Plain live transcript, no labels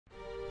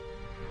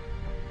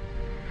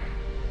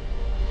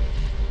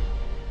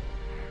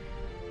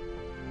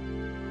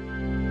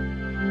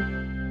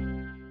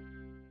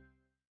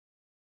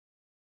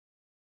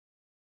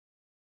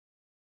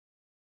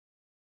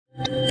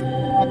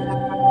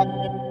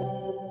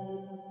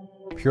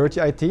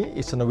Purity IT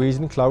is a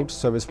Norwegian cloud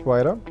service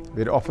provider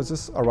with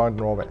offices around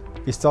Norway.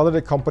 We started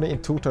the company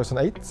in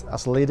 2008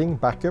 as a leading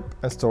backup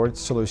and storage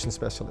solution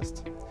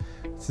specialist.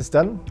 Since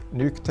then,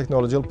 new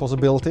technological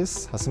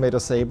possibilities has made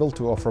us able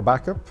to offer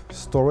backup,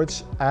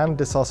 storage and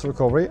disaster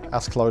recovery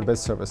as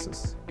cloud-based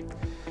services.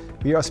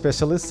 We are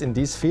specialists in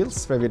these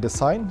fields where we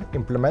design,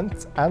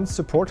 implement and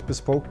support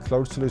bespoke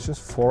cloud solutions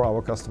for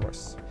our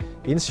customers.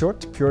 In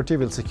short, Purity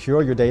will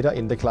secure your data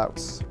in the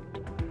clouds.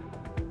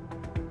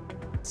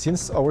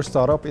 Since our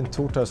startup in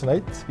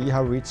 2008, we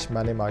have reached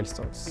many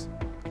milestones.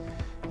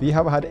 We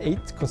have had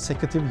 8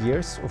 consecutive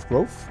years of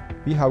growth.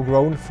 We have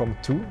grown from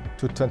 2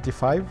 to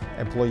 25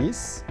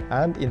 employees,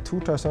 and in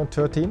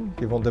 2013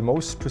 we won the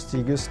most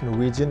prestigious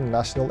Norwegian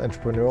National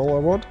Entrepreneurial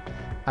Award,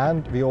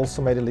 and we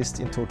also made a list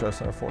in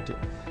 2014.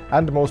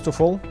 And most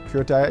of all,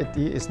 Purity IT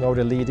is now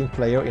the leading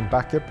player in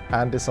backup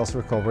and disaster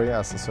recovery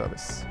as a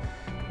service.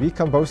 We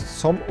can boast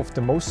some of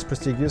the most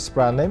prestigious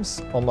brand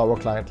names on our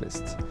client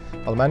list,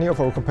 while many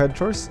of our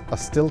competitors are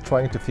still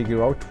trying to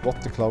figure out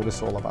what the cloud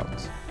is all about.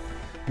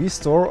 We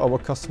store our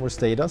customers'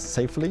 data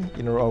safely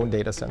in our own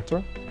data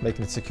center,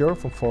 making it secure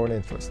from foreign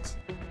interests.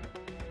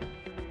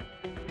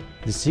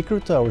 The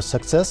secret to our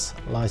success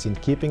lies in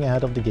keeping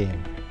ahead of the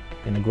game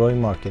in a growing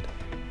market.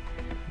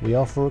 We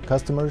offer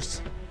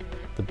customers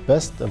the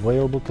best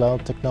available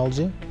cloud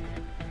technology,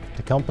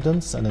 the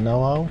competence and the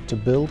know-how to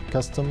build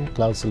custom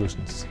cloud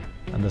solutions,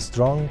 and a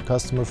strong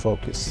customer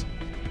focus.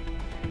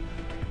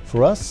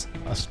 For us,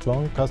 a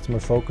strong customer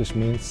focus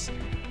means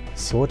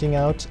sorting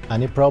out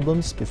any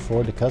problems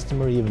before the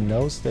customer even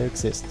knows they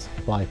exist,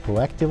 by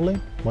proactively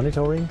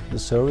monitoring the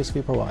service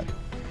we provide.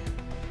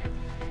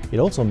 It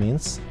also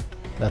means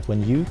that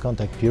when you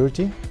contact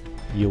Purity,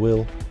 you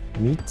will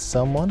meet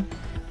someone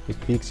who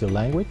speaks your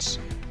language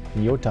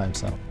in your time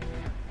zone,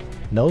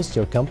 knows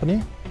your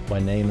company by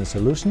name and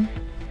solution,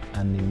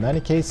 and in many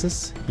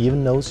cases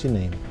even knows your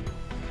name.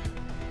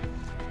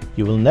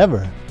 You will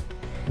never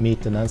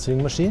meet an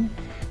answering machine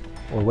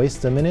or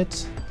waste a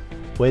minute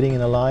waiting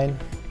in a line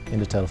in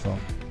the telephone.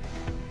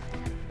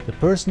 The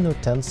person who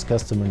attends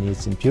customer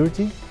needs in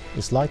Purity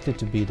is likely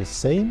to be the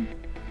same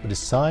who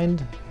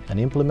designed and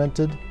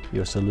implemented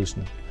your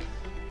solution,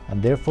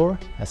 and therefore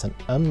has an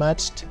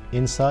unmatched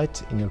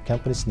insight in your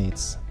company's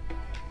needs.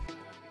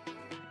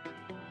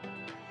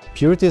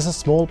 Purity is a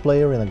small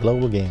player in a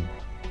global game.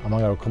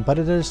 Among our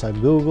competitors are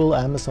Google,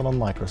 Amazon and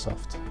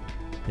Microsoft.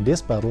 In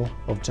this battle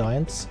of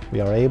giants, we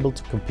are able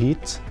to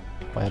compete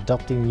by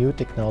adopting new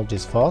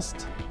technologies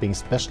fast, being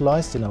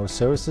specialized in our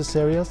services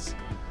areas,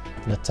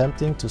 and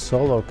attempting to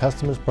solve our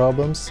customers'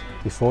 problems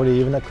before they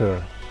even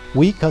occur.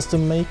 We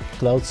custom make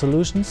cloud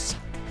solutions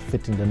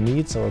fitting the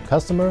needs of our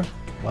customer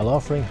while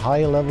offering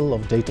high level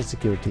of data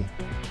security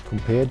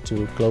compared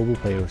to global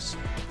players.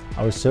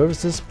 Our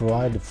services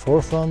provide the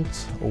forefront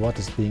of what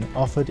is being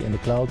offered in the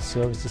cloud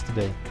services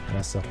today. And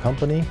as a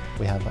company,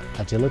 we have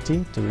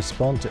agility to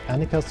respond to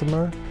any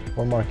customer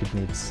or market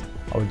needs.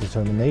 Our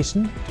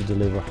determination to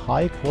deliver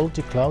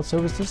high-quality cloud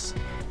services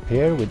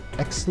paired with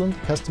excellent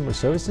customer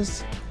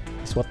services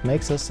is what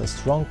makes us a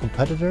strong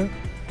competitor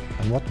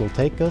and what will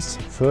take us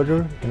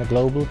further in a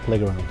global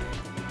playground.